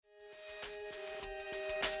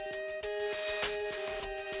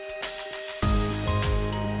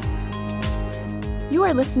You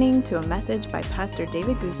are listening to a message by Pastor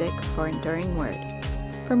David Guzik for Enduring Word.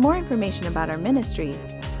 For more information about our ministry,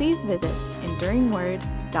 please visit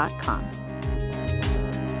enduringword.com.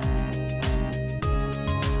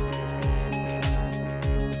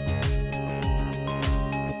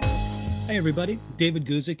 Hey everybody, David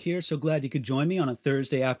Guzik here. So glad you could join me on a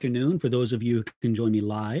Thursday afternoon. For those of you who can join me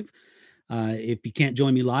live, if you can't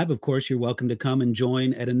join me live, of course, you're welcome to come and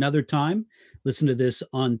join at another time. Listen to this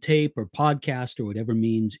on tape or podcast or whatever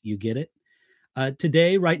means you get it.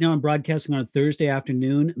 Today, right now, I'm broadcasting on a Thursday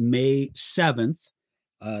afternoon, May 7th,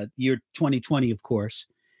 year 2020, of course.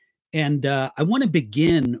 And I want to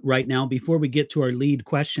begin right now, before we get to our lead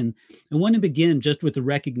question, I want to begin just with the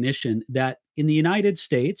recognition that in the United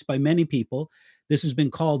States, by many people, this has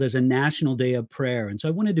been called as a National Day of Prayer. And so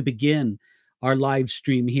I wanted to begin our live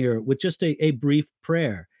stream here with just a brief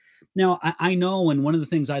prayer. Now, I know, and one of the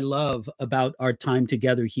things I love about our time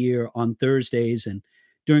together here on Thursdays and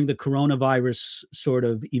during the coronavirus sort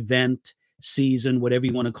of event season, whatever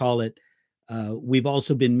you want to call it, we've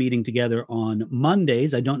also been meeting together on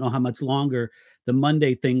Mondays. I don't know how much longer the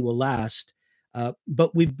Monday thing will last,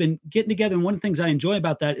 but we've been getting together. And one of the things I enjoy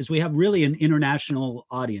about that is we have really an international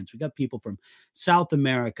audience. We got people from South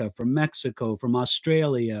America, from Mexico, from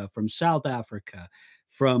Australia, from South Africa,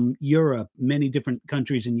 from Europe, many different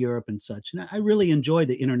countries in Europe and such. And I really enjoy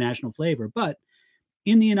the international flavor. But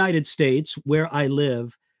in the United States, where I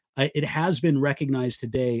live, it has been recognized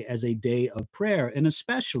today as a day of prayer, and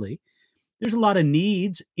especially there's a lot of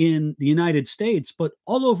needs in the United States, but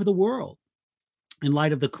all over the world. In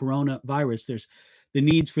light of the coronavirus, there's the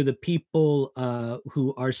needs for the people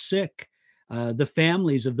who are sick, the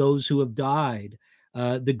families of those who have died,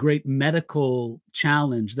 the great medical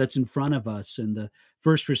challenge that's in front of us, and the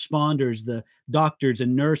first responders, the doctors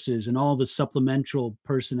and nurses, and all the supplemental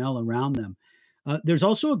personnel around them. There's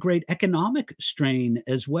also a great economic strain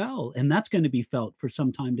as well, and that's going to be felt for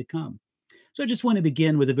some time to come. So I just want to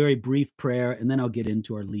begin with a very brief prayer, and then I'll get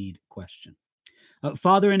into our lead question.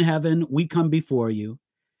 Father in heaven, we come before you,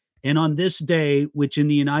 and on this day, which in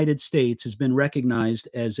the United States has been recognized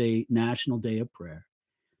as a national day of prayer,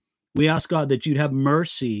 we ask, God, that you'd have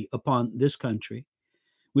mercy upon this country.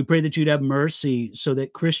 We pray that you'd have mercy so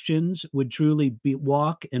that Christians would truly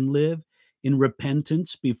walk and live in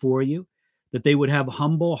repentance before you, that they would have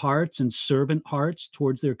humble hearts and servant hearts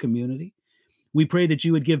towards their community. We pray that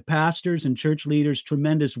you would give pastors and church leaders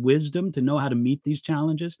tremendous wisdom to know how to meet these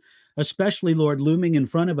challenges, especially, Lord, looming in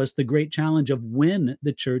front of us, the great challenge of when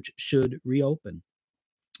the church should reopen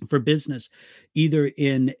for business, either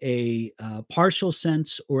in a partial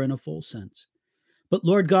sense or in a full sense. But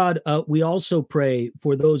Lord God, we also pray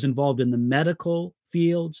for those involved in the medical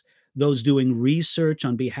fields, those doing research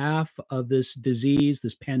on behalf of this disease,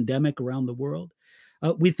 this pandemic around the world.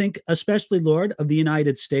 We think especially, Lord, of the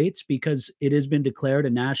United States because it has been declared a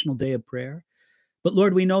national day of prayer. But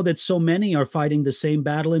Lord, we know that so many are fighting the same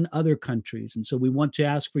battle in other countries. And so we want to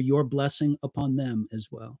ask for your blessing upon them as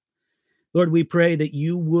well. Lord, we pray that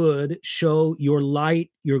you would show your light,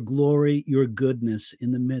 your glory, your goodness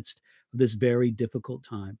in the midst of this very difficult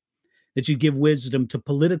time, that you give wisdom to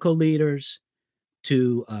political leaders,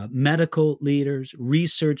 to medical leaders,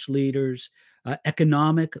 research leaders,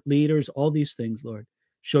 economic leaders, all these things, Lord.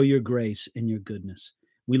 Show your grace and your goodness.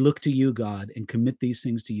 We look to you, God, and commit these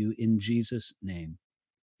things to you in Jesus' name.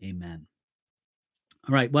 Amen.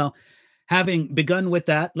 All right, well, having begun with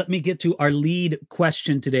that, let me get to our lead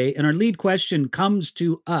question today. And our lead question comes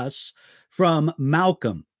to us from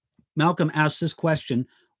Malcolm. Malcolm asks this question: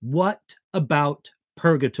 what about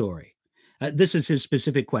purgatory? This is his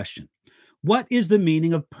specific question. What is the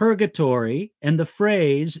meaning of purgatory and the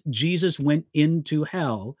phrase Jesus went into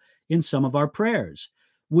hell in some of our prayers?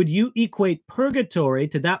 Would you equate purgatory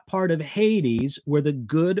to that part of Hades where the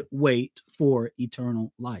good wait for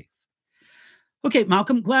eternal life? Okay,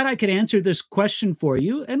 Malcolm, glad I could answer this question for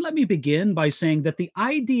you. And let me begin by saying that the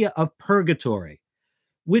idea of purgatory,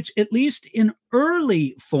 which at least in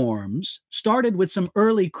early forms started with some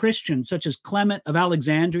early Christians such as Clement of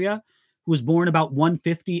Alexandria, who was born about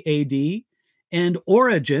 150 AD, and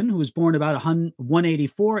Origen, who was born about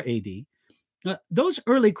 184 AD, those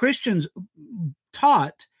early Christians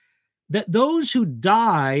taught that those who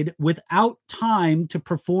died without time to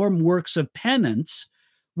perform works of penance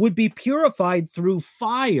would be purified through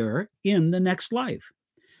fire in the next life.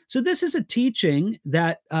 So this is a teaching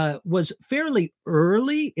that was fairly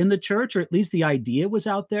early in the church, or at least the idea was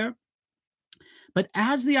out there. But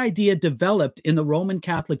as the idea developed in the Roman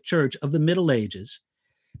Catholic Church of the Middle Ages,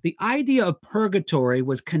 the idea of purgatory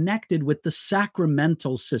was connected with the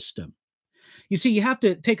sacramental system. You see, you have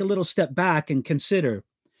to take a little step back and consider,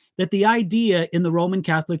 that the idea in the Roman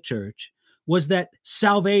Catholic Church was that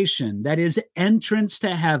salvation, that is, entrance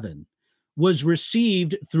to heaven, was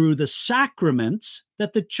received through the sacraments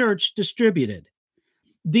that the church distributed.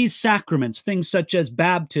 These sacraments, things such as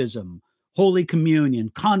baptism, Holy Communion,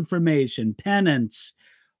 confirmation, penance,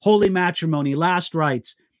 holy matrimony, last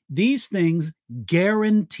rites, these things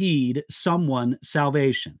guaranteed someone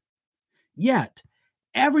salvation. Yet,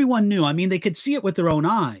 everyone knew, I mean, they could see it with their own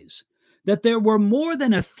eyes, that there were more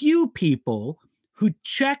than a few people who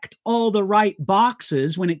checked all the right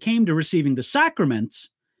boxes when it came to receiving the sacraments,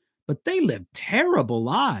 but they lived terrible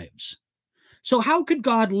lives. So how could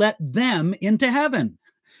God let them into heaven?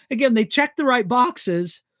 Again, they checked the right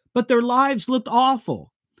boxes, but their lives looked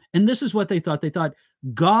awful. And this is what they thought. They thought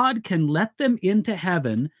God can let them into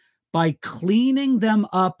heaven by cleaning them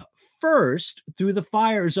up first through the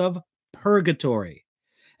fires of purgatory.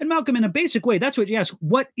 And Malcolm, in a basic way, that's what you ask.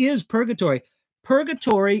 What is purgatory?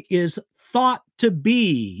 Purgatory is thought to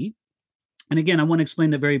be, and again, I want to explain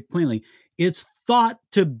that very plainly. It's thought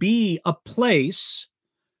to be a place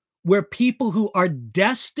where people who are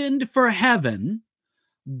destined for heaven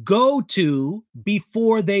go to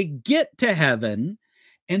before they get to heaven,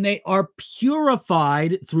 and they are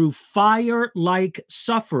purified through fire-like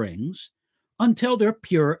sufferings until they're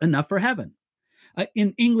pure enough for heaven.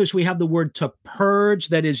 In English, we have the word to purge,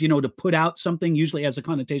 that is, to put out something, usually has a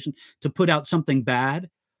connotation to put out something bad.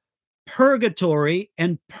 Purgatory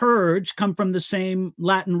and purge come from the same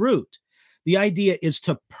Latin root. The idea is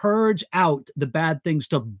to purge out the bad things,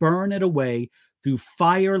 to burn it away through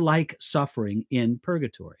fire-like suffering in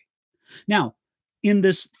purgatory. Now, in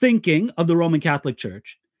this thinking of the Roman Catholic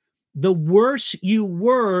Church, the worse you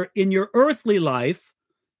were in your earthly life,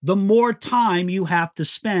 the more time you have to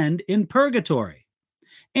spend in purgatory.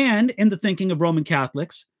 And in the thinking of Roman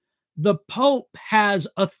Catholics, the Pope has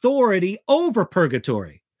authority over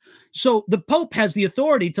purgatory. So the Pope has the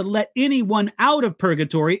authority to let anyone out of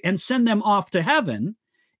purgatory and send them off to heaven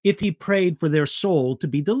if he prayed for their soul to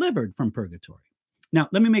be delivered from purgatory. Now,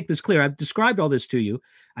 let me make this clear. I've described all this to you.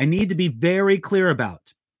 I need to be very clear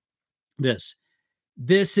about this.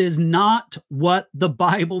 This is not what the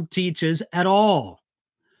Bible teaches at all.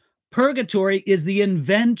 Purgatory is the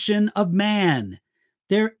invention of man.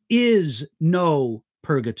 There is no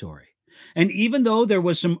purgatory. And even though there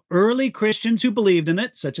was some early Christians who believed in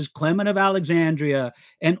it, such as Clement of Alexandria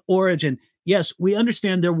and Origen, yes, we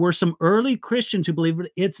understand there were some early Christians who believed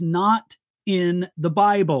it. It's not in the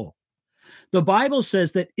Bible. The Bible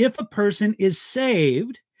says that if a person is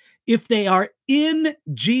saved, if they are in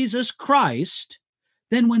Jesus Christ,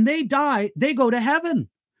 then when they die, they go to heaven.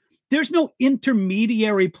 There's no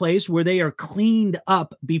intermediary place where they are cleaned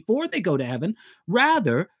up before they go to heaven.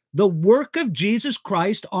 Rather, the work of Jesus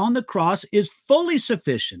Christ on the cross is fully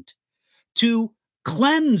sufficient to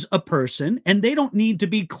cleanse a person, and they don't need to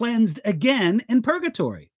be cleansed again in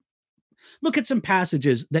purgatory. Look at some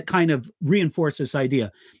passages that kind of reinforce this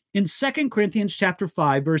idea. In 2 Corinthians chapter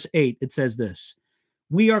 5, verse 8, it says this: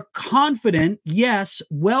 "We are confident, yes,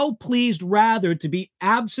 well pleased rather to be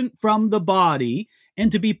absent from the body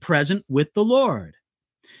and to be present with the Lord."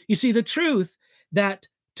 You see, the truth that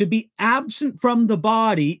to be absent from the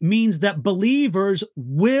body means that believers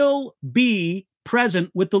will be present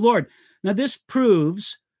with the Lord. Now, this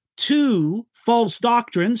proves two false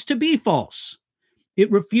doctrines to be false.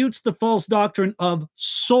 It refutes the false doctrine of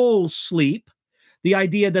soul sleep, the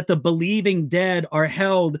idea that the believing dead are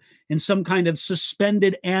held in some kind of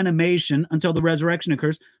suspended animation until the resurrection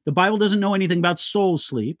occurs. The Bible doesn't know anything about soul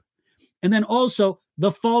sleep. And then also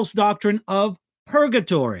the false doctrine of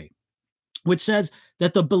purgatory, which says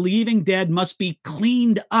that the believing dead must be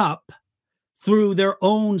cleaned up through their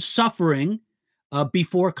own suffering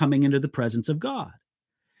before coming into the presence of God.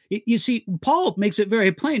 You see, Paul makes it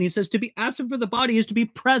very plain. He says to be absent from the body is to be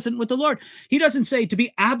present with the Lord. He doesn't say to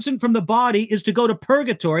be absent from the body is to go to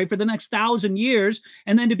purgatory for the next 1,000 years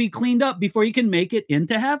and then to be cleaned up before you can make it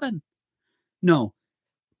into heaven. No,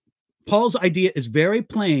 Paul's idea is very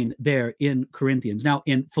plain there in Corinthians. Now,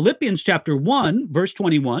 in Philippians chapter 1, verse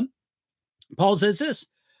 21, Paul says this: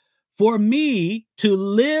 "For me to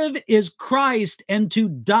live is Christ and to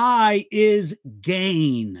die is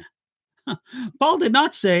gain." Paul did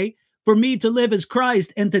not say, for me to live is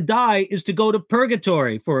Christ and to die is to go to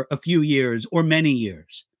purgatory for a few years or many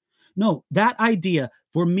years. No, that idea,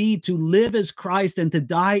 for me to live is Christ and to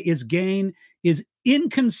die is gain, is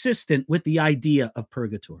inconsistent with the idea of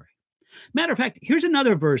purgatory. Matter of fact, here's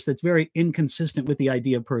another verse that's very inconsistent with the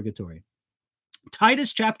idea of purgatory.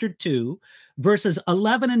 Titus chapter 2, verses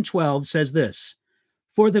 11 and 12 says this: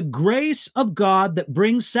 "For the grace of God that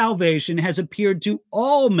brings salvation has appeared to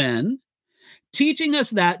all men, teaching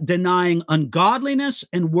us that denying ungodliness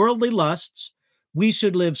and worldly lusts, we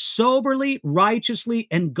should live soberly, righteously,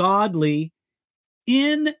 and godly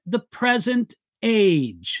in the present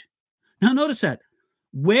age. Now, notice that.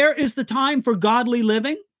 Where is the time for godly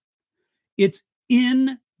living? It's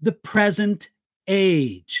in the present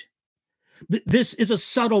age. This is a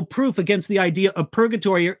subtle proof against the idea of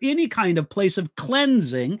purgatory or any kind of place of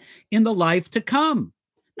cleansing in the life to come.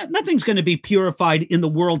 Nothing's going to be purified in the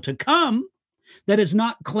world to come that is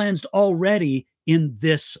not cleansed already in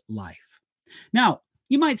this life. Now,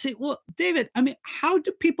 you might say, well, David, how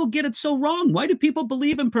do people get it so wrong? Why do people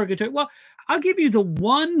believe in purgatory? Well, I'll give you the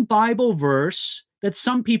one Bible verse that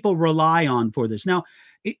some people rely on for this. Now,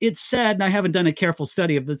 it's said, and I haven't done a careful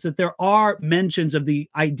study of this, that there are mentions of the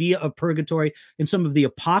idea of purgatory in some of the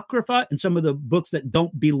Apocrypha and some of the books that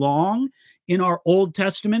don't belong in our Old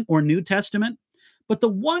Testament or New Testament. But the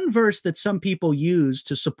one verse that some people use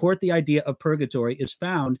to support the idea of purgatory is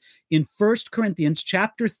found in 1 Corinthians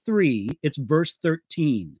chapter 3. It's verse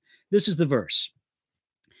 13. This is the verse.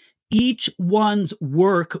 Each one's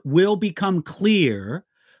work will become clear,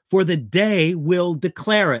 for the day will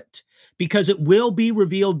declare it, because it will be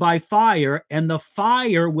revealed by fire, and the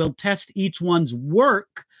fire will test each one's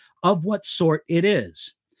work of what sort it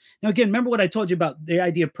is. Now, again, remember what I told you about the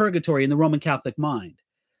idea of purgatory in the Roman Catholic mind.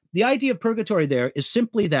 The idea of purgatory there is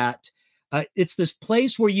simply that it's this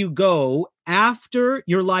place where you go after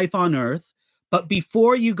your life on earth, but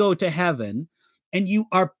before you go to heaven, and you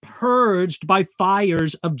are purged by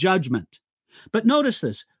fires of judgment. But notice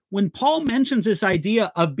this. When Paul mentions this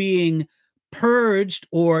idea of being purged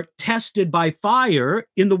or tested by fire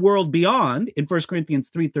in the world beyond in 1 Corinthians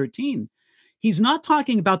 3:13, he's not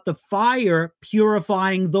talking about the fire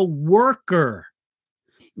purifying the worker.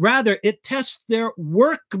 Rather, it tests their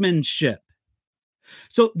workmanship.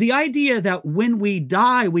 So the idea that when we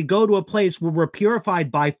die, we go to a place where we're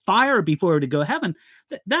purified by fire before we go to heaven,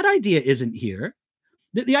 that idea isn't here.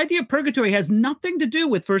 The idea of purgatory has nothing to do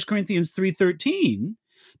with 1 Corinthians 3:13,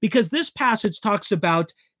 because this passage talks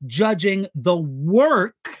about judging the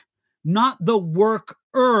work, not the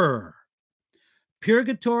worker.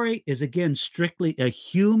 Purgatory is, again, strictly a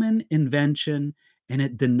human invention, and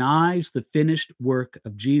it denies the finished work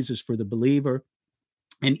of Jesus for the believer.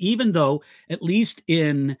 And even though, at least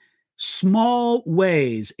in small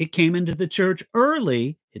ways, it came into the church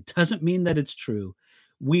early, it doesn't mean that it's true.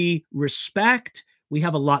 We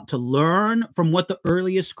have a lot to learn from what the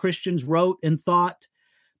earliest Christians wrote and thought.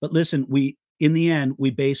 But listen, in the end, we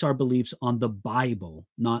base our beliefs on the Bible,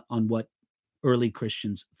 not on what early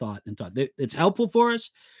Christians thought and taught. It's helpful for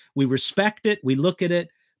us. We respect it. We look at it,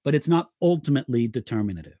 but it's not ultimately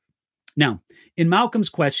determinative. Now, in Malcolm's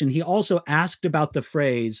question, he also asked about the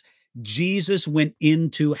phrase, Jesus went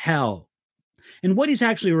into hell. And what he's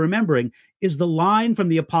actually remembering is the line from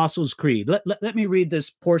the Apostles' Creed. Let me read this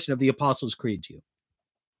portion of the Apostles' Creed to you.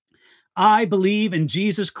 I believe in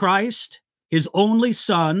Jesus Christ, his only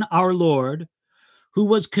Son, our Lord, who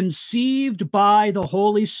was conceived by the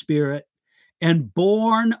Holy Spirit and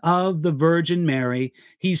born of the Virgin Mary.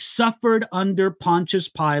 He suffered under Pontius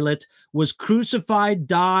Pilate, was crucified,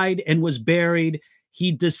 died, and was buried.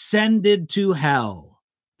 He descended to hell.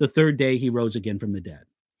 The third day he rose again from the dead.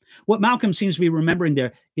 What Malcolm seems to be remembering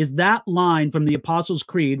there is that line from the Apostles'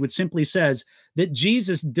 Creed, which simply says that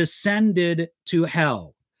Jesus descended to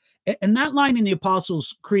hell. And that line in the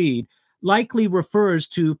Apostles' Creed likely refers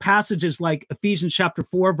to passages like Ephesians chapter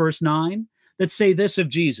 4, verse 9, that say this of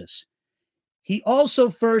Jesus. He also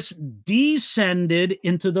first descended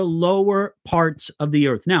into the lower parts of the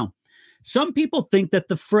earth. Now, some people think that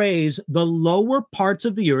the phrase, the lower parts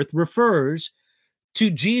of the earth, refers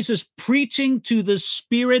to Jesus preaching to the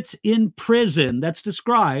spirits in prison. That's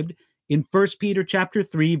described in 1 Peter chapter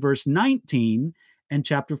 3, verse 19 and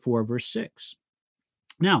chapter 4, verse 6.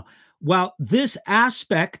 Now, while this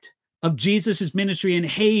aspect of Jesus' ministry in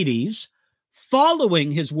Hades,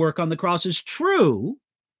 following his work on the cross, is true,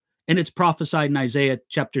 and it's prophesied in Isaiah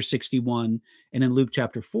chapter 61 and in Luke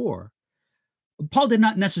chapter 4, Paul did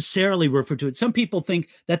not necessarily refer to it. Some people think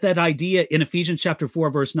that idea in Ephesians chapter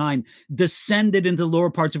 4, verse 9, descended into the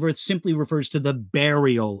lower parts of earth, simply refers to the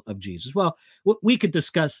burial of Jesus. Well, we could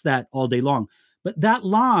discuss that all day long. But that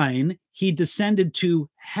line, he descended to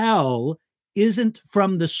hell, isn't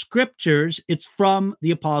from the scriptures. It's from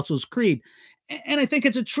the Apostles' Creed. And I think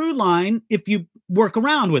it's a true line if you work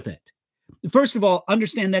around with it. First of all,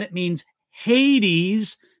 understand that it means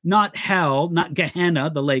Hades, not hell, not Gehenna,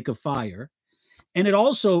 the lake of fire. And it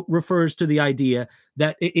also refers to the idea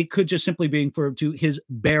that it could just simply be referred to his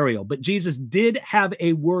burial. But Jesus did have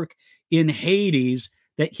a work in Hades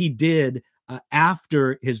that he did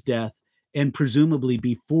after his death and presumably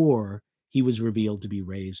before he was revealed to be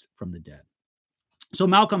raised from the dead. So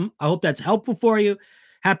Malcolm, I hope that's helpful for you.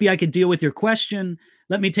 Happy I could deal with your question.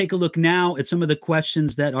 Let me take a look now at some of the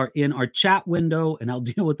questions that are in our chat window, and I'll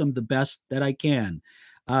deal with them the best that I can.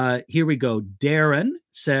 Here we go. Darren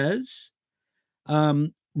says,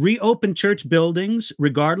 reopen church buildings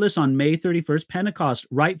regardless on May 31st, Pentecost,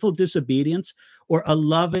 rightful disobedience, or a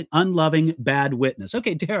unloving bad witness.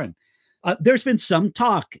 Okay, Darren, there's been some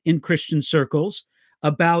talk in Christian circles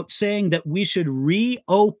about saying that we should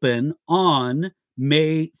reopen on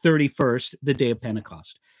May 31st, the day of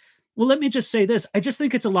Pentecost. Well, let me just say this. I just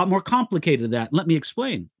think it's a lot more complicated than that. Let me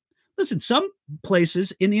explain. Listen, some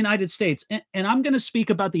places in the United States, and I'm going to speak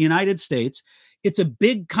about the United States, it's a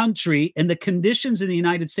big country, and the conditions in the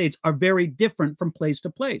United States are very different from place to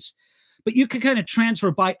place. But you can kind of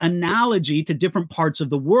transfer by analogy to different parts of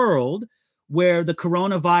the world where the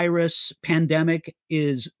coronavirus pandemic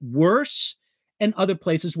is worse and other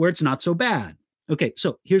places where it's not so bad. Okay,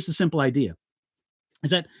 so here's the simple idea,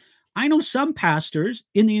 is that I know some pastors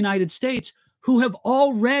in the United States who have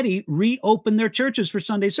already reopened their churches for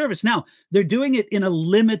Sunday service. Now, they're doing it in a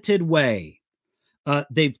limited way.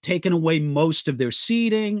 They've taken away most of their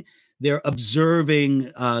seating. They're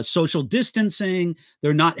observing social distancing.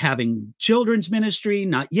 They're not having children's ministry,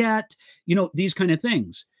 not yet, these kind of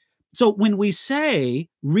things. So when we say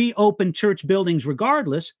reopen church buildings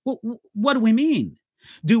regardless, what do we mean?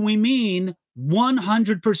 Do we mean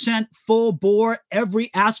 100% full bore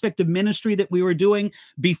every aspect of ministry that we were doing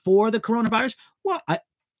before the coronavirus? Well,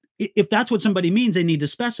 if that's what somebody means, they need to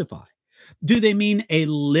specify. Do they mean a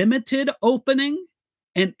limited opening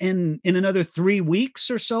and in another 3 weeks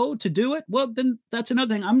or so to do it? Well, then that's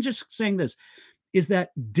another thing. I'm just saying this, is that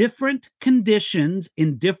different conditions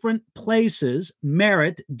in different places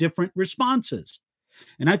merit different responses.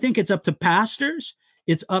 And I think it's up to pastors.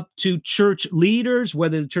 It's up to church leaders,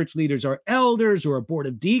 whether the church leaders are elders or a board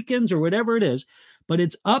of deacons or whatever it is, but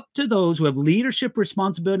it's up to those who have leadership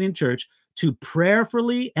responsibility in church to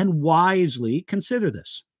prayerfully and wisely consider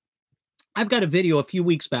this. I've got a video a few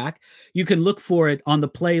weeks back. You can look for it on the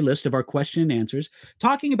playlist of our question and answers,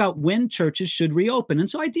 talking about when churches should reopen. And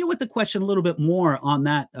so I deal with the question a little bit more on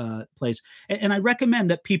that place. And I recommend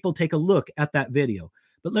that people take a look at that video.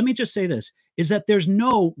 But let me just say this, is that there's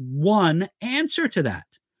no one answer to that.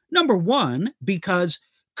 Number one, because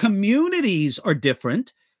communities are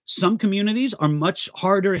different. Some communities are much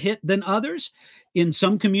harder hit than others. In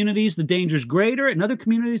some communities, the danger is greater. In other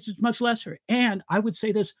communities, it's much lesser. And I would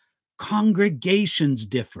say this, congregations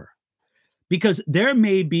differ, because there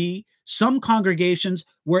may be some congregations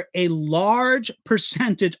where a large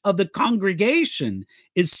percentage of the congregation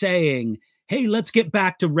is saying, hey, let's get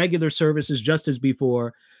back to regular services just as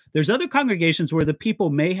before. There's other congregations where the people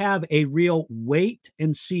may have a real wait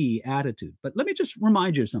and see attitude. But let me just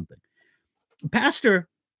remind you of something. Pastor,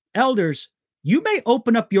 elders, you may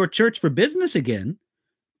open up your church for business again,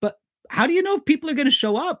 but how do you know if people are going to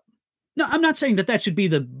show up? No, I'm not saying that should be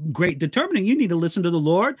the great determining. You need to listen to the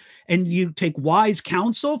Lord, and you take wise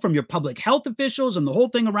counsel from your public health officials and the whole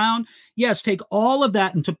thing around. Yes, take all of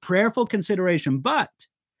that into prayerful consideration, but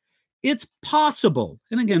it's possible,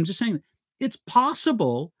 and again, I'm just saying, it's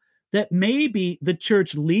possible that maybe the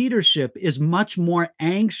church leadership is much more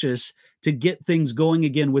anxious to get things going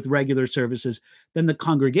again with regular services than the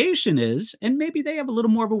congregation is, and maybe they have a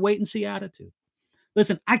little more of a wait-and-see attitude.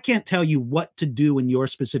 Listen, I can't tell you what to do in your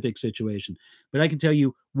specific situation, but I can tell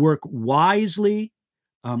you work wisely,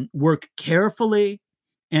 work carefully,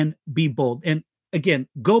 and be bold. And again,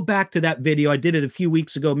 go back to that video. I did it a few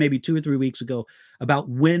weeks ago, maybe 2 or 3 weeks ago, about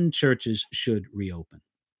when churches should reopen.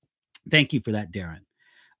 Thank you for that, Darren.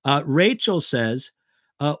 Rachel says,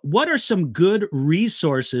 what are some good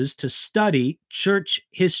resources to study church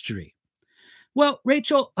history? Well,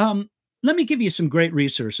 Rachel, let me give you some great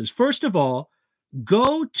resources. First of all,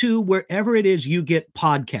 go to wherever it is you get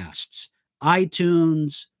podcasts,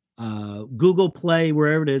 iTunes, Google Play,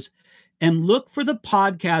 wherever it is, and look for the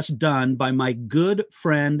podcast done by my good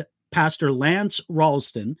friend, Pastor Lance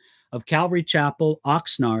Ralston of Calvary Chapel,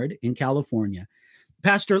 Oxnard in California.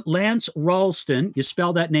 Pastor Lance Ralston, you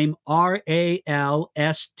spell that name Ralston.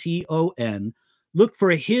 Look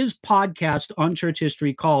for his podcast on church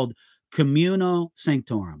history called Communo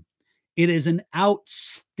Sanctorum. It is an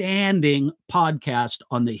outstanding podcast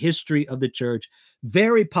on the history of the church,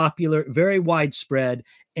 very popular, very widespread,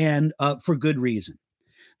 and for good reason.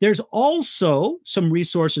 There's also some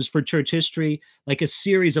resources for church history, like a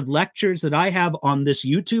series of lectures that I have on this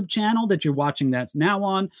YouTube channel that you're watching that's now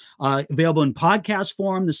on, available in podcast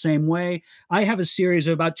form the same way. I have a series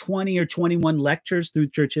of about 20 or 21 lectures through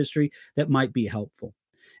church history that might be helpful.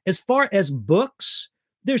 As far as books,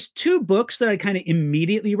 there's two books that I kind of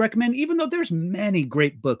immediately recommend, even though there's many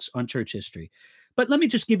great books on church history. But let me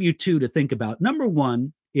just give you two to think about. Number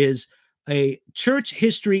one is a church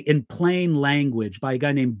history in plain language by a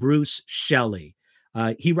guy named Bruce Shelley.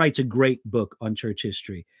 He writes a great book on church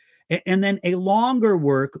history. And then a longer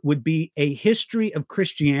work would be A History of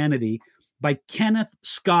Christianity by Kenneth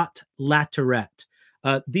Scott Latourette.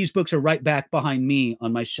 These books are right back behind me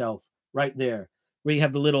on my shelf, right there, where you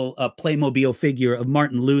have the little Playmobil figure of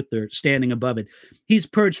Martin Luther standing above it. He's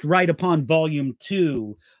perched right upon volume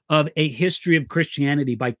 2 of A History of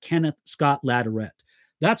Christianity by Kenneth Scott Latourette.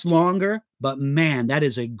 That's longer, but man, that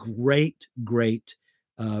is a great, great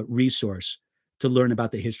resource to learn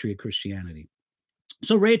about the history of Christianity.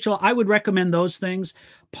 So, Rachel, I would recommend those things.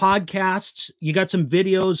 Podcasts, you got some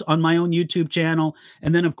videos on my own YouTube channel.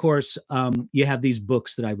 And then, of course, you have these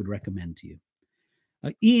books that I would recommend to you.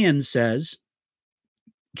 Ian says,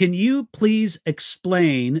 can you please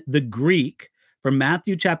explain the Greek from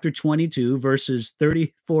Matthew chapter 22, verses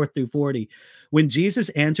 34 through 40, when Jesus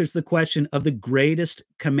answers the question of the greatest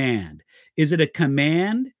command? Is it a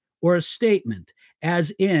command or a statement?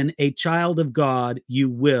 As in, a child of God, you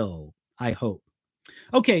will, I hope.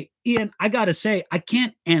 Okay, Ian, I got to say, I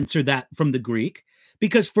can't answer that from the Greek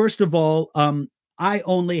because, first of all, I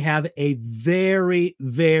only have a very,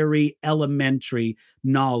 very elementary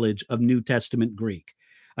knowledge of New Testament Greek.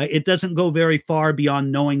 It doesn't go very far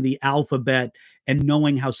beyond knowing the alphabet and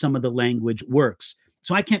knowing how some of the language works.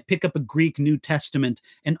 So I can't pick up a Greek New Testament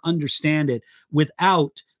and understand it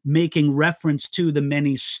without making reference to the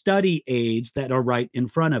many study aids that are right in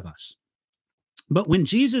front of us. But when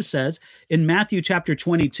Jesus says in Matthew chapter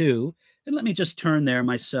 22, and let me just turn there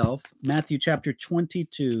myself, Matthew chapter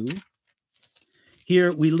 22,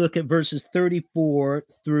 here we look at verses 34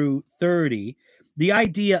 through 30, the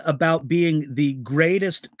idea about being the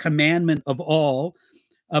greatest commandment of all.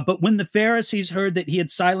 But when the Pharisees heard that he had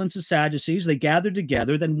silenced the Sadducees, they gathered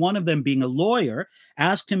together. Then one of them, being a lawyer,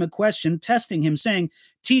 asked him a question, testing him, saying,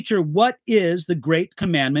 "Teacher, what is the great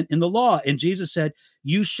commandment in the law?" And Jesus said,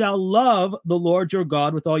 "You shall love the Lord your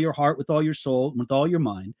God with all your heart, with all your soul, and with all your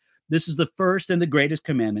mind. This is the first and the greatest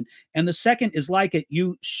commandment. And the second is like it.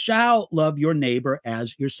 You shall love your neighbor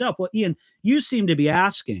as yourself." Well, Ian, you seem to be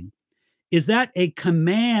asking, is that a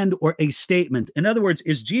command or a statement? In other words,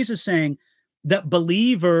 is Jesus saying that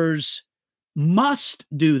believers must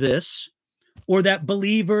do this or that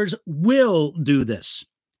believers will do this?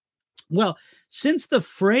 Well, since the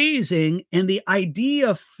phrasing and the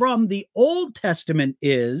idea from the Old Testament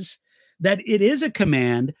is that it is a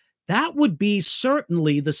command, that would be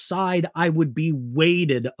certainly the side I would be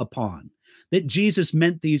weighted upon, that Jesus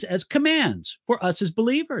meant these as commands for us as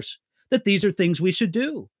believers, that these are things we should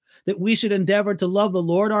do, that we should endeavor to love the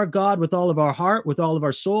Lord our God with all of our heart, with all of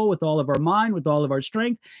our soul, with all of our mind, with all of our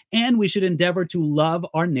strength, and we should endeavor to love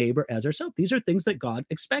our neighbor as ourselves. These are things that God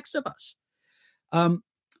expects of us.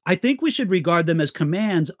 I think we should regard them as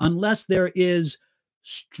commands unless there is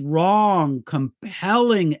strong,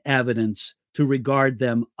 compelling evidence to regard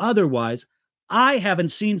them. Otherwise, I haven't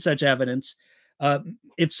seen such evidence.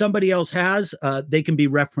 If somebody else has, they can be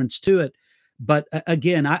referenced to it. But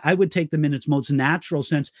again, I would take them in its most natural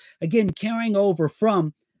sense. Again, carrying over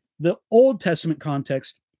from the Old Testament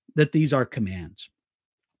context that these are commands.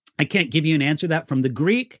 I can't give you an answer to that from the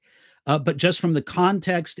Greek, but just from the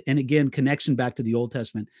context and again, connection back to the Old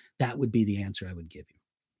Testament, that would be the answer I would give you.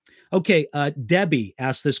 Okay, Debbie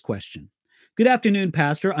asked this question. Good afternoon,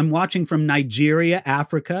 Pastor. I'm watching from Nigeria,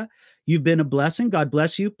 Africa. You've been a blessing. God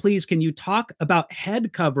bless you. Please, can you talk about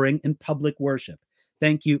head covering in public worship?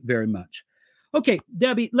 Thank you very much. Okay,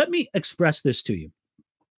 Debbie, let me express this to you.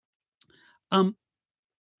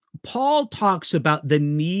 Paul talks about the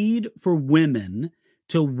need for women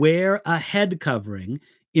to wear a head covering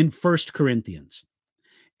in 1 Corinthians.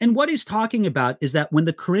 And what he's talking about is that when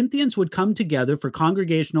the Corinthians would come together for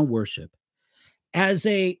congregational worship, as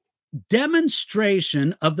a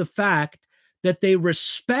demonstration of the fact that they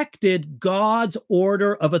respected God's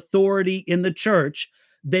order of authority in the church,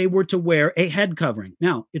 they were to wear a head covering.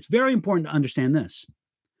 Now, it's very important to understand this.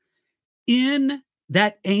 In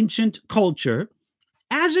that ancient culture,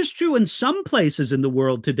 as is true in some places in the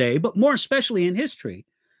world today, but more especially in history,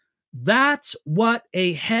 that's what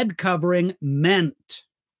a head covering meant.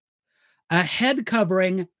 A head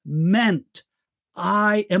covering meant,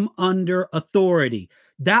 I am under authority.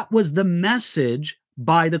 That was the message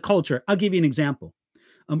by the culture. I'll give you an example.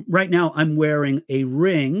 Right now, I'm wearing a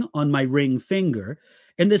ring on my ring finger.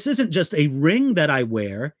 And this isn't just a ring that I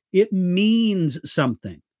wear. It means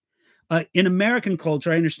something. In American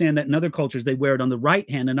culture, I understand that in other cultures, they wear it on the right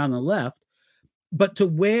hand and on the left. But to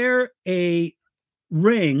wear a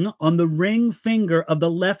ring on the ring finger of the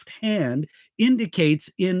left hand indicates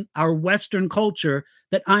in our Western culture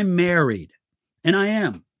that I'm married. And I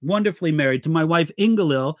am wonderfully married to my wife,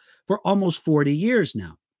 Ingalil, for almost 40 years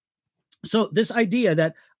now. So this idea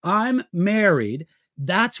that I'm married,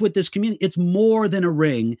 that's what this community, it's more than a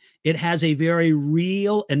ring. It has a very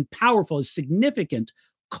real and powerful, significant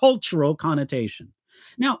cultural connotation.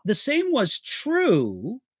 Now, the same was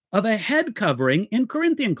true of a head covering in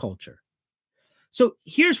Corinthian culture. So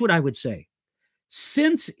here's what I would say.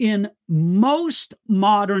 Since in most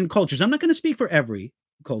modern cultures, I'm not going to speak for every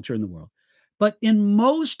culture in the world, but in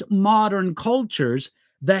most modern cultures,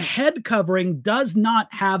 the head covering does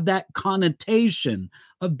not have that connotation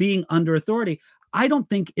of being under authority. I don't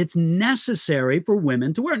think it's necessary for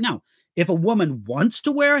women to wear it. Now, if a woman wants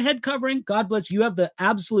to wear a head covering, God bless you, have the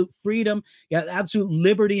absolute freedom, you have absolute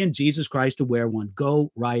liberty in Jesus Christ to wear one.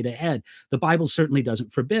 Go right ahead. The Bible certainly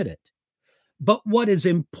doesn't forbid it. But what is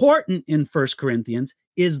important in First Corinthians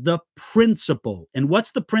is the principle. And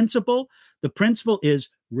what's the principle? The principle is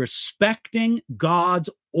respecting God's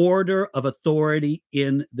order of authority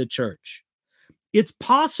in the church. It's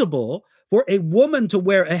possible for a woman to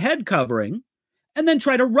wear a head covering and then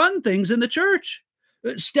try to run things in the church,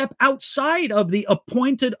 step outside of the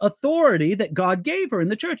appointed authority that God gave her in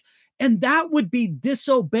the church. And that would be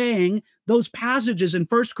disobeying those passages in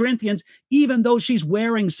First Corinthians, even though she's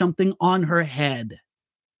wearing something on her head.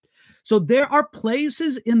 So there are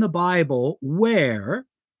places in the Bible where,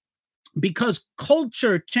 because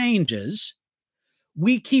culture changes,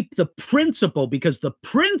 we keep the principle because the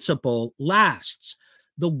principle lasts.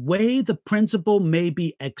 The way the principle may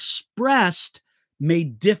be expressed may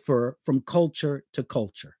differ from culture to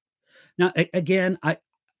culture. Now, again,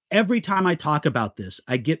 every time I talk about this,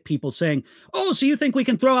 I get people saying, oh, so you think we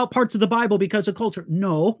can throw out parts of the Bible because of culture?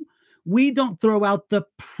 No, we don't throw out the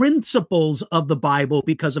principles of the Bible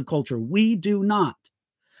because of culture. We do not.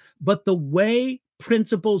 But the way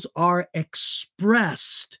principles are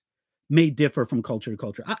expressed may differ from culture to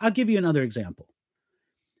culture. I'll give you another example.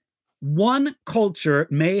 One culture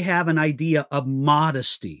may have an idea of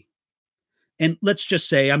modesty. And let's just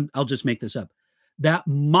say, I'll just make this up. That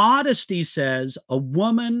modesty says a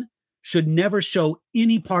woman should never show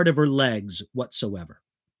any part of her legs whatsoever.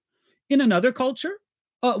 In another culture,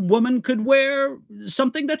 a woman could wear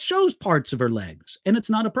something that shows parts of her legs, and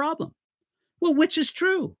it's not a problem. Well, which is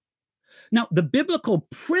true? Now, the biblical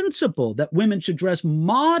principle that women should dress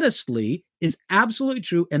modestly is absolutely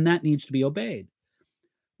true, and that needs to be obeyed.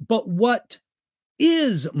 But what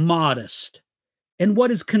is modest and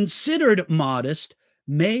what is considered modest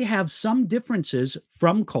may have some differences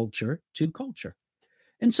from culture to culture.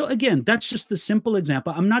 And so, again, that's just the simple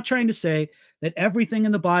example. I'm not trying to say that everything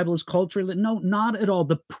in the Bible is cultural. No, not at all.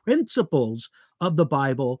 The principles of the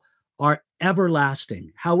Bible are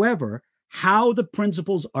everlasting. However, how the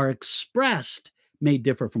principles are expressed may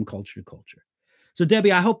differ from culture to culture. So,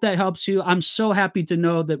 Debbie, I hope that helps you. I'm so happy to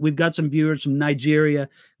know that we've got some viewers from Nigeria.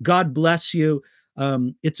 God bless you.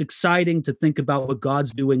 It's exciting to think about what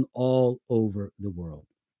God's doing all over the world.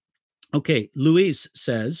 Okay, Luis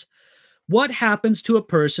says, what happens to a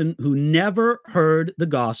person who never heard the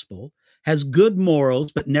gospel, has good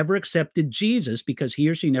morals, but never accepted Jesus because he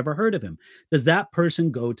or she never heard of him? Does that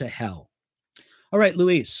person go to hell? All right,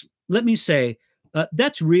 Luis, let me say,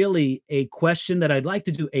 that's really a question that I'd like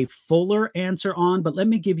to do a fuller answer on, but let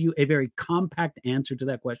me give you a very compact answer to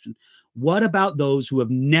that question. What about those who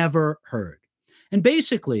have never heard? And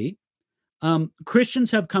basically,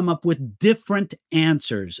 Christians have come up with different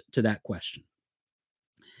answers to that question.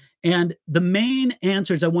 And the main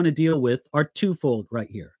answers I want to deal with are twofold right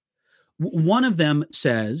here. One of them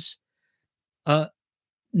says,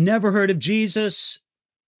 never heard of Jesus,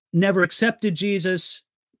 never accepted Jesus,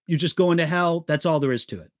 you're just going to hell. That's all there is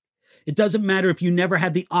to it. It doesn't matter if you never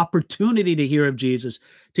had the opportunity to hear of Jesus,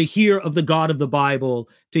 to hear of the God of the Bible,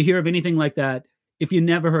 to hear of anything like that. If you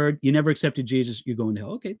never heard, you never accepted Jesus, you're going to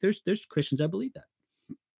hell. Okay, there's Christians that believe that.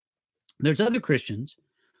 There's other Christians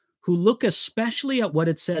who look especially at what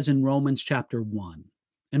it says in Romans chapter 1.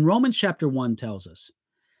 And Romans chapter 1 tells us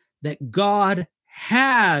that God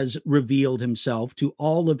has revealed himself to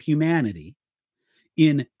all of humanity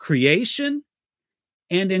in creation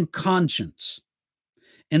and in conscience.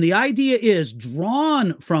 And the idea is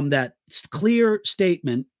drawn from that clear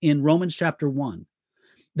statement in Romans chapter 1,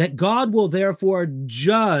 that God will therefore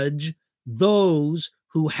judge those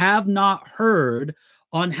who have not heard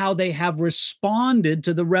on how they have responded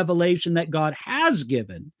to the revelation that God has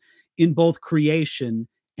given in both creation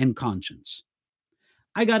and conscience.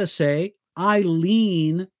 I got to say, I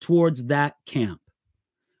lean towards that camp.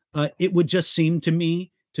 it would just seem to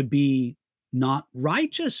me to be not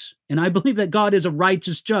righteous. And I believe that God is a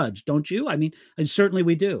righteous judge, don't you? I mean, and certainly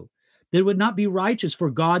we do. It would not be righteous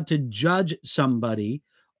for God to judge somebody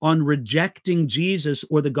on rejecting Jesus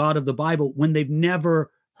or the God of the Bible when they've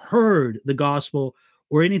never heard the gospel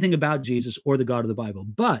or anything about Jesus or the God of the Bible.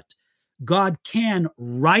 But God can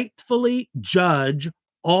rightfully judge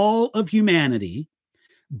all of humanity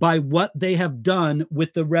by what they have done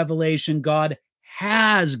with the revelation God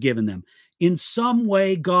has given them. In some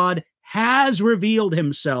way, God has revealed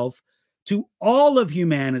himself to all of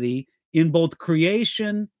humanity in both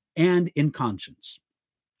creation and in conscience.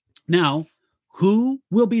 Now, who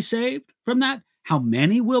will be saved from that? How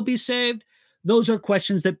many will be saved? Those are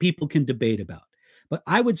questions that people can debate about. But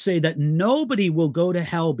I would say that nobody will go to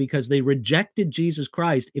hell because they rejected Jesus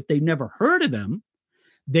Christ if they never heard of him.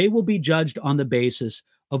 They will be judged on the basis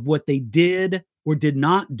of what they did or did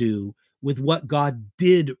not do with what God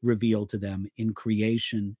did reveal to them in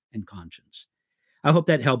creation and conscience. I hope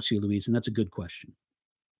that helps you, Louise, and that's a good question.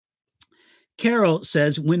 Carol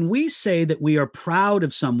says, when we say that we are proud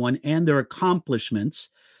of someone and their accomplishments,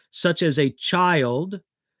 such as a child,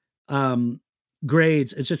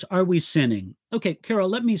 grades, it's just, are we sinning? Okay, Carol,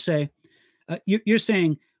 let me say, you're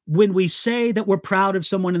saying, when we say that we're proud of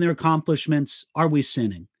someone and their accomplishments, are we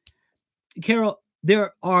sinning? Carol,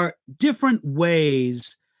 there are different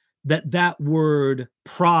ways that word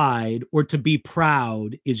pride or to be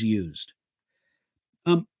proud is used.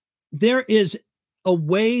 There is a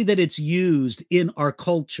way that it's used in our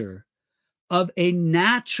culture of a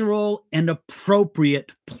natural and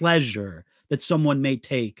appropriate pleasure that someone may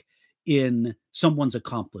take in someone's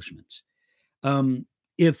accomplishments.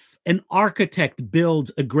 If an architect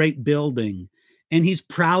builds a great building and he's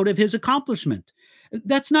proud of his accomplishment,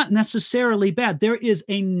 that's not necessarily bad. There is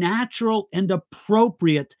a natural and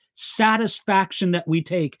appropriate satisfaction that we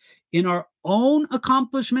take in our own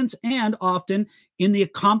accomplishments and often in the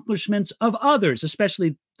accomplishments of others,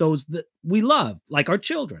 especially those that we love, like our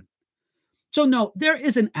children. So no, there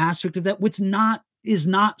is an aspect of that which is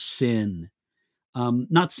not sin,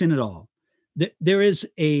 not sin at all. There is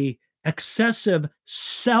a excessive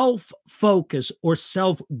self-focus or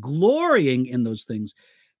self-glorying in those things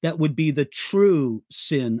that would be the true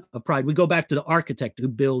sin of pride. We go back to the architect who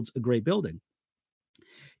builds a great building.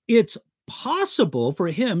 It's possible for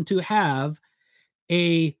him to have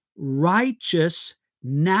a righteous,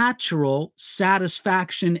 natural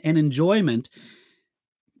satisfaction and enjoyment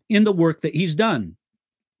in the work that he's done.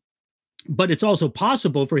 But it's also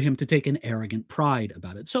possible for him to take an arrogant pride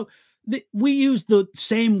about it. So we use the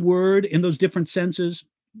same word in those different senses.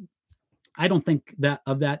 I don't think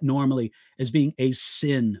of that normally as being a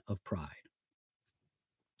sin of pride.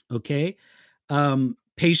 Okay.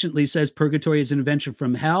 Patiently says purgatory is an invention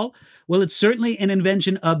from hell. Well, it's certainly an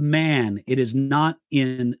invention of man. It is not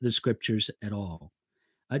in the scriptures at all.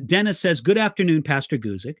 Dennis says, good afternoon, Pastor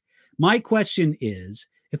Guzik. My question is,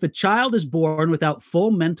 if a child is born without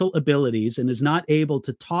full mental abilities and is not able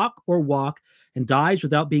to talk or walk and dies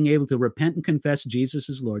without being able to repent and confess Jesus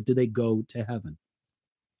as Lord, do they go to heaven?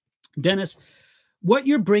 Dennis, what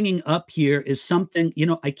you're bringing up here is something,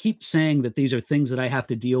 I keep saying that these are things that I have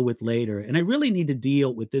to deal with later, and I really need to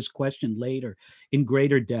deal with this question later in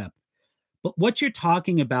greater depth. But what you're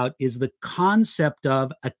talking about is the concept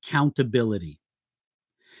of accountability.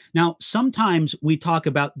 Now, sometimes we talk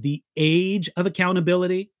about the age of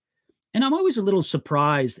accountability, and I'm always a little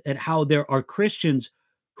surprised at how there are Christians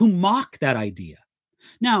who mock that idea.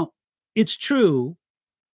 Now, it's true,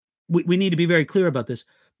 we need to be very clear about this.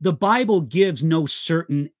 The Bible gives no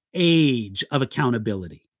certain age of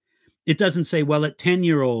accountability. It doesn't say, well, at 10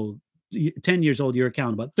 years old, you're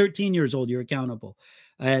accountable. At 13 years old, you're accountable.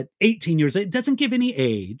 At 18 years, it doesn't give any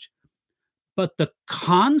age. But the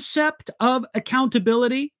concept of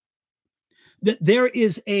accountability, that there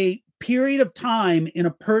is a period of time in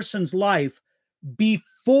a person's life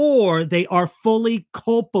before they are fully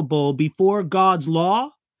culpable before God's law,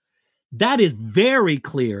 that is very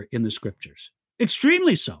clear in the scriptures.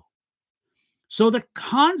 Extremely so. So the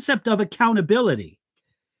concept of accountability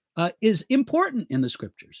is important in the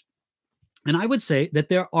scriptures. And I would say that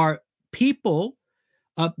there are people,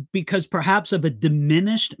 because perhaps of a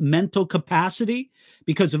diminished mental capacity,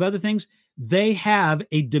 because of other things, they have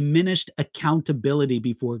a diminished accountability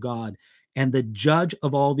before God, and the judge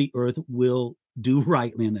of all the earth will do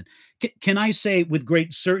rightly in that. Can I say with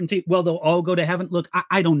great certainty, well, they'll all go to heaven? Look,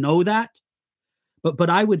 I don't know that, but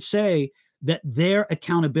I would say that their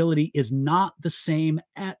accountability is not the same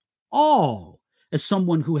at all as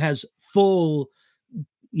someone who has full,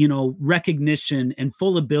 recognition and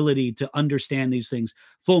full ability to understand these things,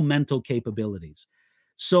 full mental capabilities.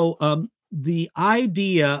 So the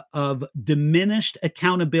idea of diminished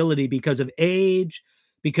accountability because of age,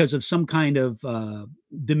 because of some kind of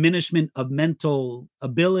diminishment of mental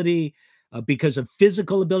ability, because of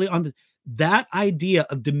physical ability, that idea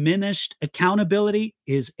of diminished accountability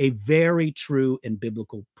is a very true and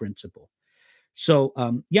biblical principle. So,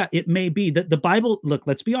 yeah, it may be that the Bible, look,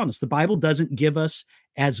 let's be honest, the Bible doesn't give us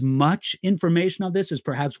as much information on this as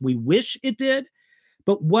perhaps we wish it did.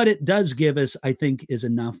 But what it does give us, I think, is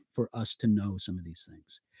enough for us to know some of these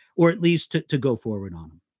things, or at least to go forward on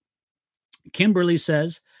them. Kimberly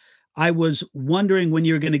says, I was wondering when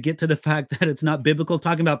you're going to get to the fact that it's not biblical,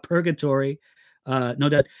 talking about purgatory. No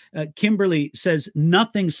doubt. Kimberly says,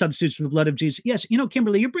 nothing substitutes for the blood of Jesus. Yes,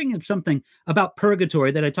 Kimberly, you're bringing up something about purgatory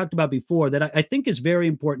that I talked about before that I think is very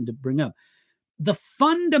important to bring up. The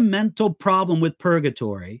fundamental problem with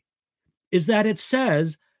purgatory is that it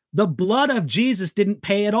says the blood of Jesus didn't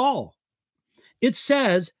pay at all. It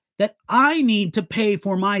says that I need to pay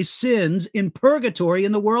for my sins in purgatory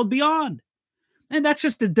in the world beyond. And that's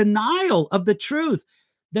just a denial of the truth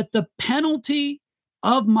that the penalty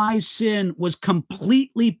of my sin was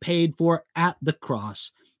completely paid for at the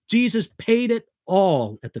cross. Jesus paid it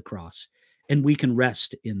all at the cross, and we can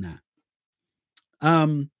rest in that.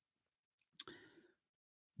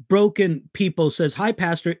 Broken People says, hi,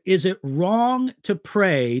 Pastor, is it wrong to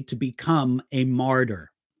pray to become a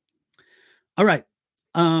martyr? All right.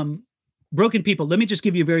 Broken People, let me just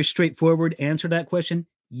give you a very straightforward answer to that question.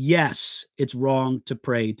 Yes, it's wrong to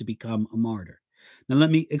pray to become a martyr. Now, let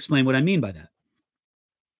me explain what I mean by that.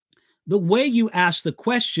 The way you ask the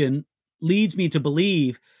question leads me to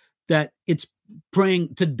believe that it's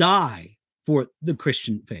praying to die for the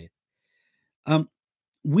Christian faith.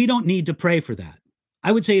 We don't need to pray for that.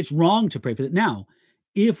 I would say it's wrong to pray for that. Now,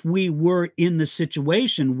 if we were in the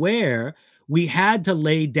situation where we had to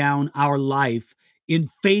lay down our life in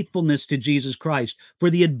faithfulness to Jesus Christ for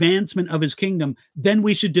the advancement of his kingdom, then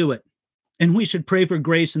we should do it. And we should pray for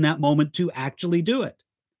grace in that moment to actually do it.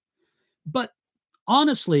 But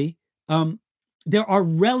honestly, there are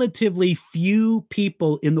relatively few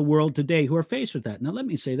people in the world today who are faced with that. Now, let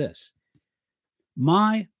me say this.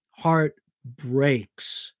 My heart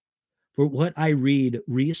breaks for what I read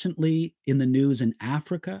recently in the news in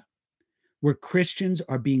Africa, where Christians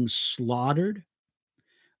are being slaughtered.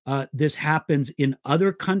 This happens in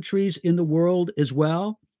other countries in the world as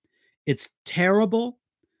well. It's terrible.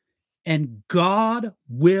 And God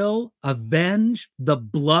will avenge the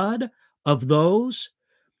blood of those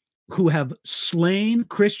who have slain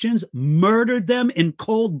Christians, murdered them in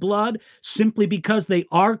cold blood simply because they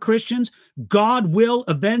are Christians. God will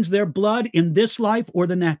avenge their blood in this life or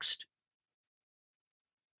the next.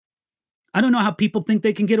 I don't know how people think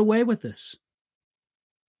they can get away with this.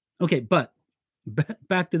 Okay, but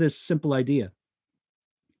back to this simple idea.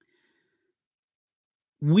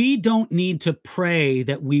 We don't need to pray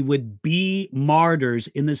that we would be martyrs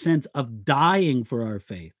in the sense of dying for our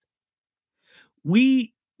faith.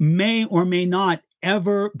 We may or may not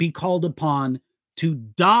ever be called upon to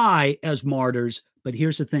die as martyrs, but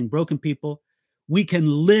here's the thing, Broken People, we can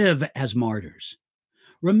live as martyrs.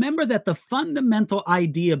 Remember that the fundamental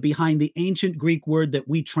idea behind the ancient Greek word that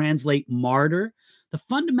we translate martyr, the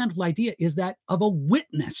fundamental idea is that of a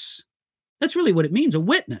witness. That's really what it means, a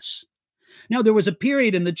witness. Now, there was a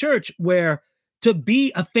period in the church where to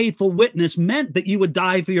be a faithful witness meant that you would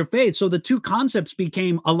die for your faith. So the two concepts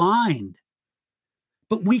became aligned.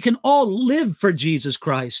 But we can all live for Jesus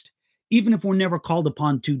Christ, even if we're never called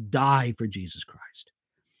upon to die for Jesus Christ.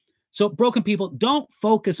 So, Broken People, don't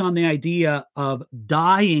focus on the idea of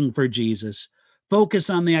dying for Jesus. Focus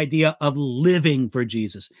on the idea of living for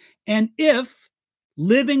Jesus. And if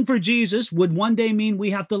living for Jesus would one day mean we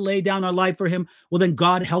have to lay down our life for him, well, then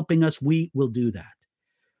God helping us, we will do that.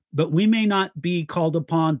 But we may not be called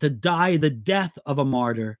upon to die the death of a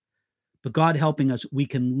martyr, but God helping us, we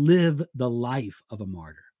can live the life of a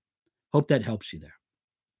martyr. Hope that helps you there.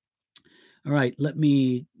 All right, let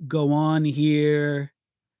me go on here.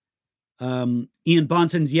 Ian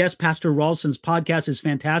Bonson, yes, Pastor Ralston's podcast is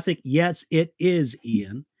fantastic. Yes, it is,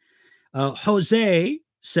 Ian. Jose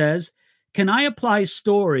says, can I apply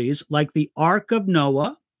stories like the Ark of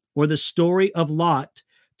Noah or the story of Lot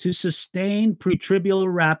to sustain pre-tribulal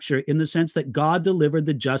rapture in the sense that God delivered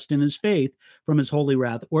the just in his faith from his holy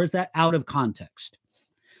wrath, or is that out of context?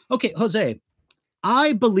 Okay, Jose,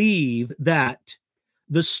 I believe that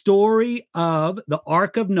the story of the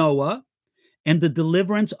Ark of Noah and the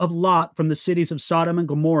deliverance of Lot from the cities of Sodom and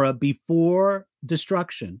Gomorrah before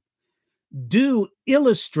destruction do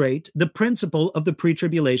illustrate the principle of the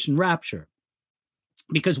pre-tribulation rapture.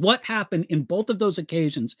 Because what happened in both of those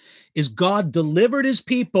occasions is God delivered his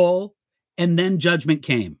people and then judgment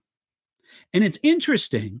came. And it's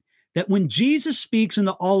interesting that when Jesus speaks in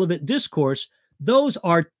the Olivet Discourse, those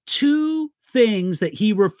are two things that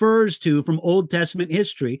he refers to from Old Testament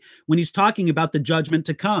history when he's talking about the judgment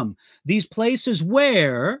to come. These places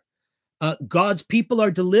where God's people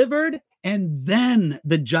are delivered and then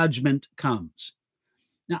the judgment comes.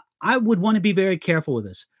 Now, I would want to be very careful with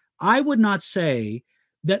this. I would not say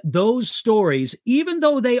that those stories, even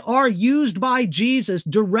though they are used by Jesus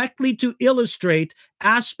directly to illustrate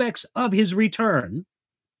aspects of his return,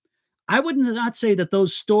 I would not say that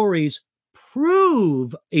those stories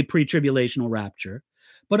prove a pre-tribulational rapture,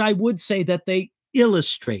 but I would say that they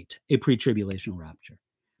illustrate a pre-tribulational rapture.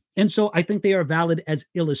 And so I think they are valid as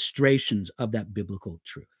illustrations of that biblical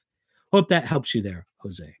truth. Hope that helps you there,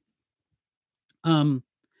 Jose.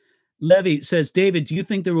 Levy says, David, do you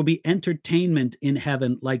think there will be entertainment in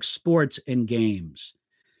heaven like sports and games?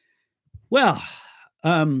 Well,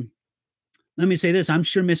 let me say this. I'm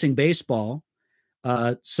sure missing baseball.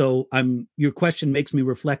 So your question makes me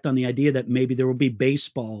reflect on the idea that maybe there will be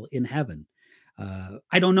baseball in heaven.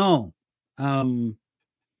 I don't know.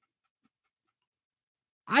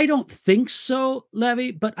 I don't think so,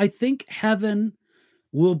 Levy, but I think heaven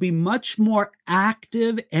will be much more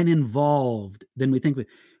active and involved than we think.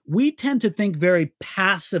 We tend to think very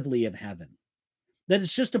passively of heaven, that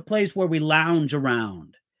it's just a place where we lounge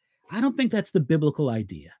around. I don't think that's the biblical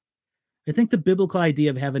idea. I think the biblical idea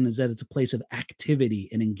of heaven is that it's a place of activity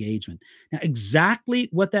and engagement. Now, exactly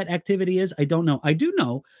what that activity is, I don't know. I do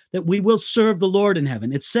know that we will serve the Lord in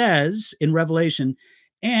heaven. It says in Revelation,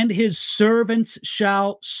 and his servants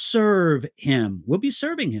shall serve him. We'll be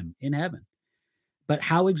serving him in heaven. But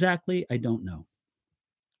how exactly, I don't know.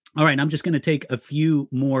 All right, I'm just going to take a few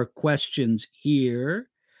more questions here.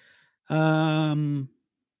 Jane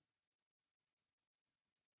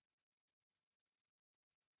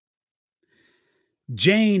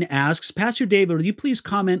asks, Pastor David, will you please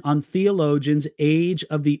comment on theologians' age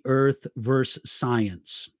of the earth versus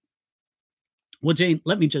science? Well, Jane,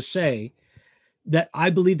 let me just say that I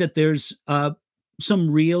believe that there's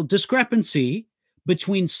some real discrepancy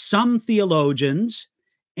between some theologians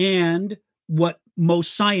and what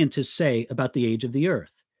most scientists say about the age of the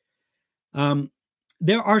earth.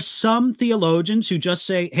 There are some theologians who just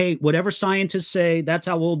say, hey, whatever scientists say, that's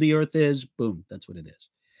how old the earth is. Boom, that's what it is.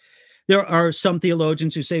 There are some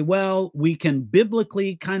theologians who say, well, we can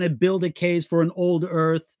biblically kind of build a case for an old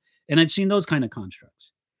earth. And I've seen those kind of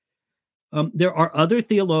constructs. There are other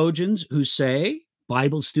theologians who say,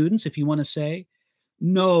 Bible students, if you want to say,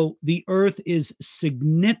 no, the earth is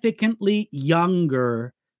significantly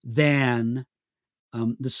younger than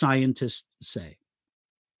the scientists say.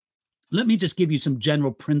 Let me just give you some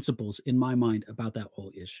general principles in my mind about that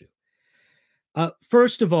whole issue.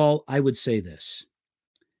 First of all, I would say this,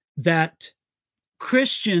 that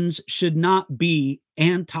Christians should not be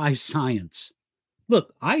anti-science.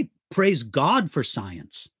 Look, I praise God for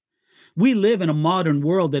science. We live in a modern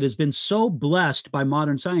world that has been so blessed by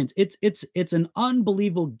modern science. It's an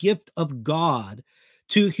unbelievable gift of God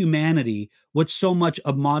to humanity, what so much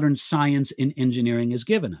of modern science and engineering has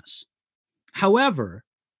given us. However,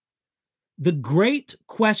 the great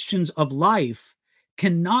questions of life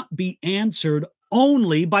cannot be answered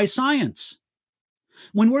only by science.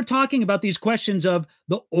 When we're talking about these questions of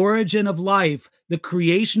the origin of life, the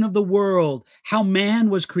creation of the world, how man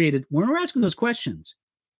was created, when we're asking those questions,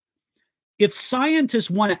 if scientists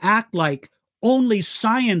want to act like only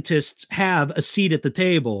scientists have a seat at the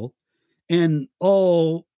table and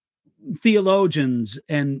all theologians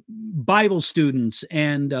and Bible students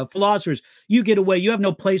and philosophers, you get away, you have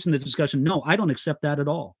no place in the discussion. No, I don't accept that at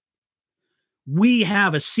all. We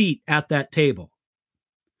have a seat at that table.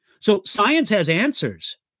 So science has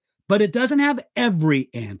answers, but it doesn't have every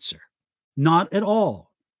answer, not at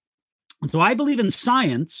all. So I believe in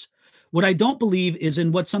science. What I don't believe is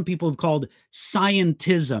in what some people have called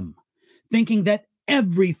scientism, thinking that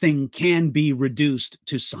everything can be reduced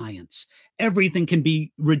to science. Everything can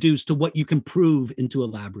be reduced to what you can prove into a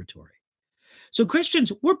laboratory. So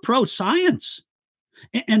Christians, we're pro-science.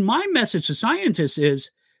 And my message to scientists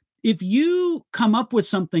is, if you come up with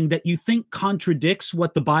something that you think contradicts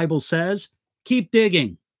what the Bible says, keep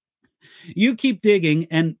digging. You keep digging,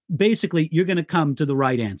 and basically you're going to come to the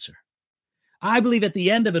right answer. I believe at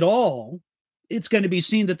the end of it all, it's going to be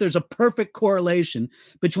seen that there's a perfect correlation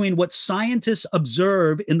between what scientists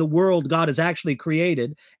observe in the world God has actually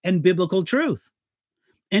created and biblical truth.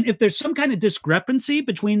 And if there's some kind of discrepancy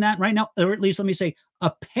between that right now, or at least let me say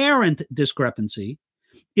apparent discrepancy,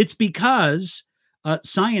 it's because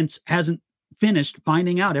science hasn't finished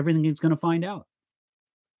finding out everything he's going to find out.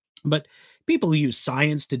 But people who use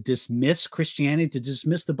science to dismiss Christianity, to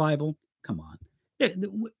dismiss the Bible, come on.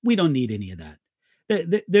 We don't need any of that.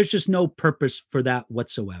 There's just no purpose for that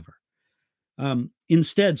whatsoever.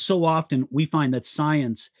 Instead, so often we find that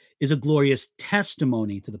science is a glorious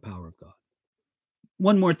testimony to the power of God.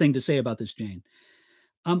 One more thing to say about this, Jane.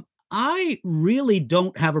 I really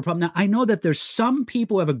don't have a problem. Now, I know that there's some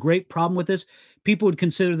people who have a great problem with this. People would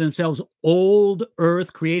consider themselves old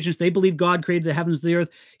earth creationists. They believe God created the heavens and the earth.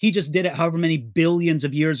 He just did it however many billions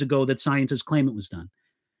of years ago that scientists claim it was done.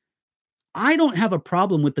 I don't have a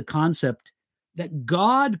problem with the concept that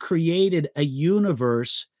God created a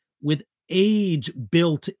universe with age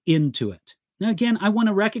built into it. Now, again, I want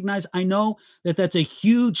to recognize, I know that that's a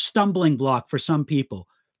huge stumbling block for some people.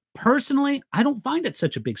 Personally, I don't find it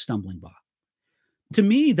such a big stumbling block. To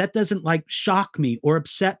me, that doesn't shock me or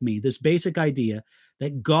upset me, this basic idea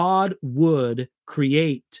that God would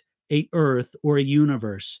create a earth or a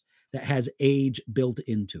universe that has age built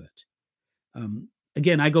into it.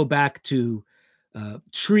 Again, I go back to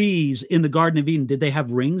trees in the Garden of Eden. Did they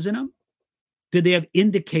have rings in them? Did they have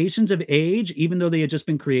indications of age, even though they had just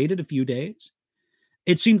been created a few days?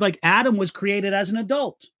 It seems like Adam was created as an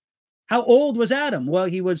adult. How old was Adam? Well,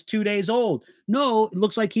 he was 2 days old. No, it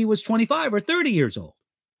looks like he was 25 or 30 years old.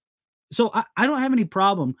 So I don't have any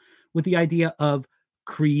problem with the idea of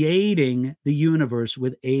creating the universe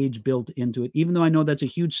with age built into it, even though I know that's a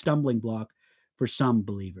huge stumbling block for some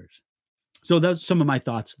believers. So that's some of my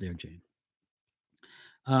thoughts there, Jane.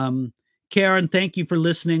 Karen, thank you for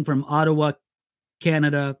listening from Ottawa,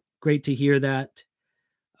 Canada. Great to hear that.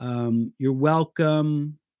 You're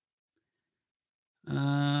welcome.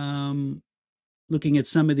 Looking at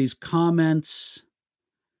some of these comments.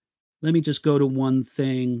 Let me just go to one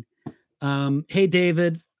thing. Hey,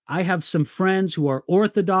 David, I have some friends who are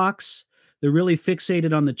Orthodox. They're really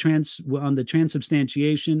fixated on the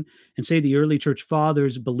transubstantiation and say the early church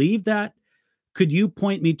fathers believe that. Could you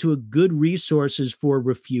point me to a good resources for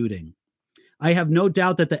refuting? I have no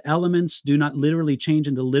doubt that the elements do not literally change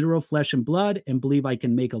into literal flesh and blood, and believe I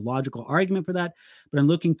can make a logical argument for that, but I'm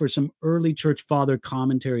looking for some early church father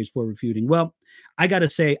commentaries for refuting. Well, I got to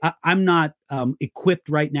say, I'm not equipped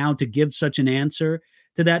right now to give such an answer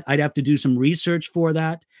to that. I'd have to do some research for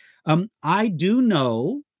that. I do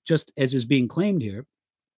know, just as is being claimed here,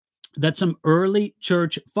 that some early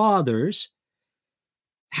church fathers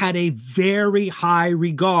had a very high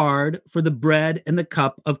regard for the bread and the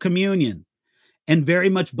cup of communion, and very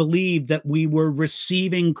much believed that we were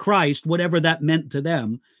receiving Christ, whatever that meant to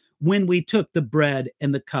them, when we took the bread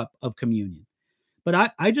and the cup of communion.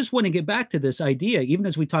 But I just want to get back to this idea, even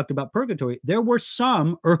as we talked about purgatory, there were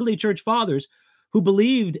some early church fathers who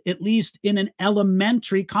believed at least in an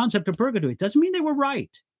elementary concept of purgatory. It doesn't mean they were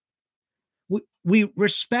right. We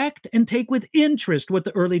respect and take with interest what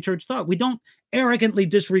the early church thought. We don't arrogantly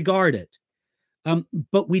disregard it.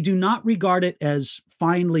 But we do not regard it as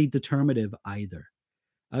finally determinative either.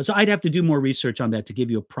 So I'd have to do more research on that to give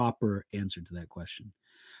you a proper answer to that question.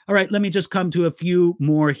 All right, let me just come to a few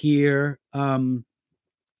more here.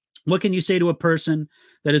 What can you say to a person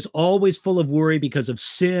that is always full of worry because of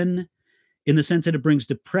sin, in the sense that it brings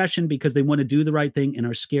depression because they want to do the right thing and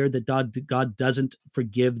are scared that God doesn't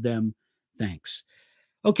forgive them? Thanks.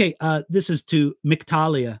 Okay, this is to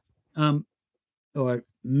Mictalia. Or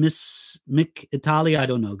Miss Mick Italia. I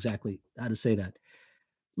don't know exactly how to say that.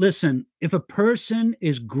 Listen, if a person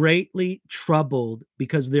is greatly troubled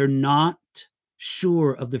because they're not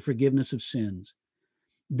sure of the forgiveness of sins,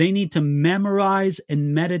 they need to memorize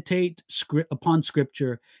and meditate upon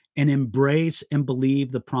Scripture and embrace and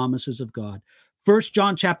believe the promises of God. 1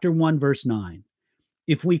 John chapter 1, verse 9.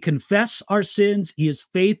 If we confess our sins, he is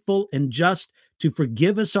faithful and just to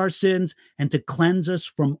forgive us our sins and to cleanse us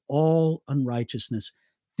from all unrighteousness.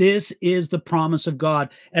 This is the promise of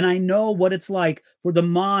God. And I know what it's like for the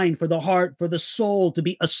mind, for the heart, for the soul to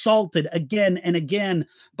be assaulted again and again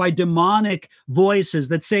by demonic voices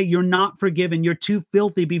that say you're not forgiven, you're too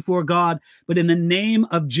filthy before God. But in the name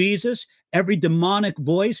of Jesus, every demonic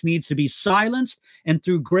voice needs to be silenced, and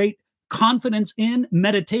through great confidence in,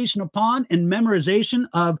 meditation upon, and memorization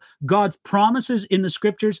of God's promises in the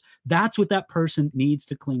Scriptures, that's what that person needs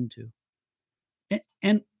to cling to.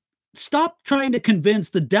 And stop trying to convince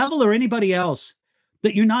the devil or anybody else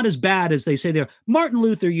that you're not as bad as they say they are. Martin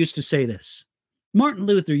Luther used to say this. Martin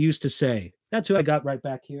Luther used to say, that's who I got right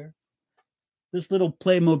back here. This little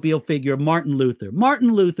Playmobil figure, Martin Luther.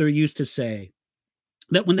 Martin Luther used to say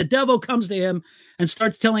that when the devil comes to him and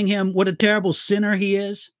starts telling him what a terrible sinner he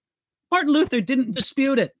is, Martin Luther didn't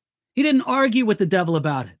dispute it. He didn't argue with the devil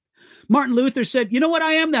about it. Martin Luther said, you know what?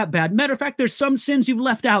 I am that bad. Matter of fact, there's some sins you've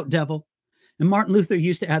left out, devil. And Martin Luther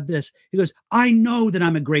used to add this. He goes, I know that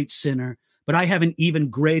I'm a great sinner, but I have an even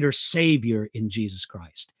greater Savior in Jesus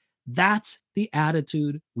Christ. That's the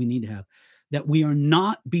attitude we need to have, that we are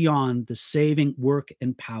not beyond the saving work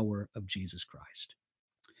and power of Jesus Christ.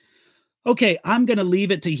 Okay, I'm going to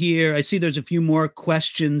leave it to here. I see there's a few more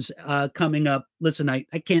questions coming up. Listen, I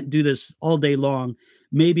can't do this all day long.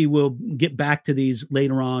 Maybe we'll get back to these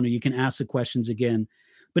later on, or you can ask the questions again.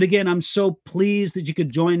 But again, I'm so pleased that you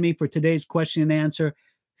could join me for today's question and answer.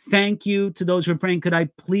 Thank you to those who are praying. Could I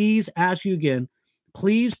please ask you again,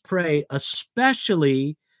 please pray,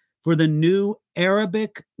 especially for the new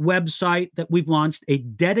Arabic website that we've launched, a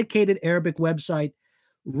dedicated Arabic website.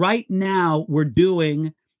 Right now, we're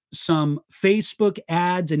doing some Facebook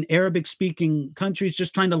ads in Arabic-speaking countries,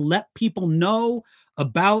 just trying to let people know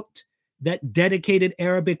about that dedicated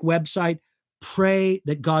Arabic website. Pray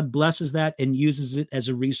that God blesses that and uses it as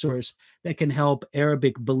a resource that can help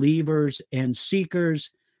Arabic believers and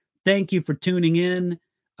seekers. Thank you for tuning in.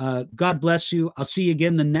 God bless you. I'll see you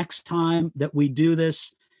again the next time that we do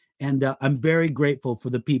this. And I'm very grateful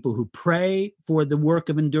for the people who pray for the work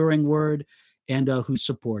of Enduring Word and who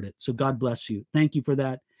support it. So God bless you. Thank you for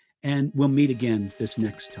that. And we'll meet again this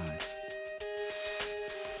next time.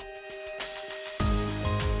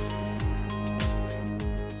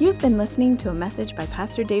 You've been listening to a message by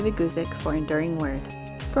Pastor David Guzik for Enduring Word.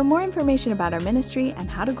 For more information about our ministry and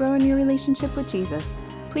how to grow in your relationship with Jesus,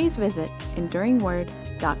 please visit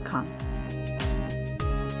enduringword.com.